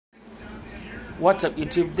What's up,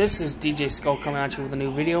 YouTube? This is DJ Skull coming at you with a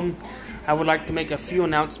new video. I would like to make a few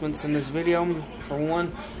announcements in this video. For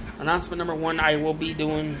one, announcement number one, I will be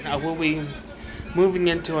moving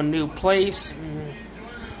into a new place.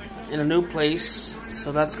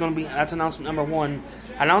 So that's announcement number one.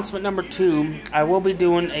 Announcement number two, I will be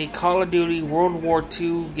doing a Call of Duty World War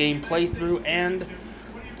II game playthrough, and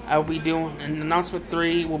I will be doing an announcement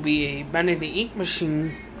three will be a Bendy the Ink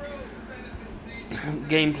Machine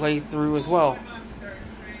game playthrough as well.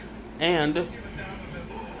 And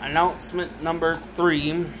announcement number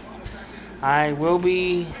three, I will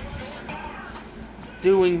be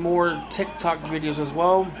doing more TikTok videos as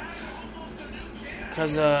well,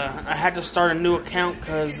 because I had to start a new account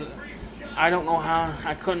because I don't know how,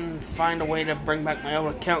 I couldn't find a way to bring back my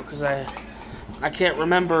old account because I can't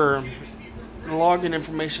remember the login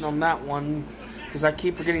information on that one, because I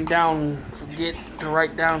keep forget to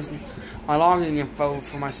write down my login info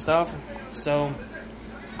for my stuff. So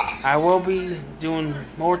I will be doing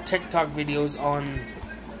more TikTok videos on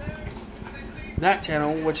that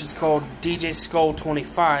channel, which is called DJ Skull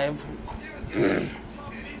 25.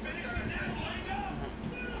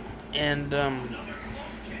 And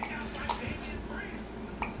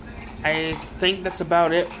I think that's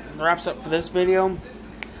about it. Wraps up for this video.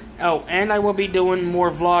 Oh, and I will be doing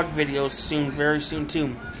more vlog videos soon, very soon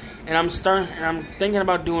too. And I'm thinking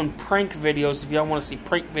about doing prank videos if y'all want to see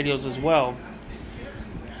prank videos as well.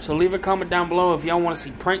 So leave a comment down below if y'all want to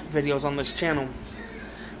see prank videos on this channel.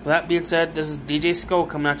 With that being said, this is DJ Skull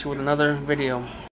coming at you with another video.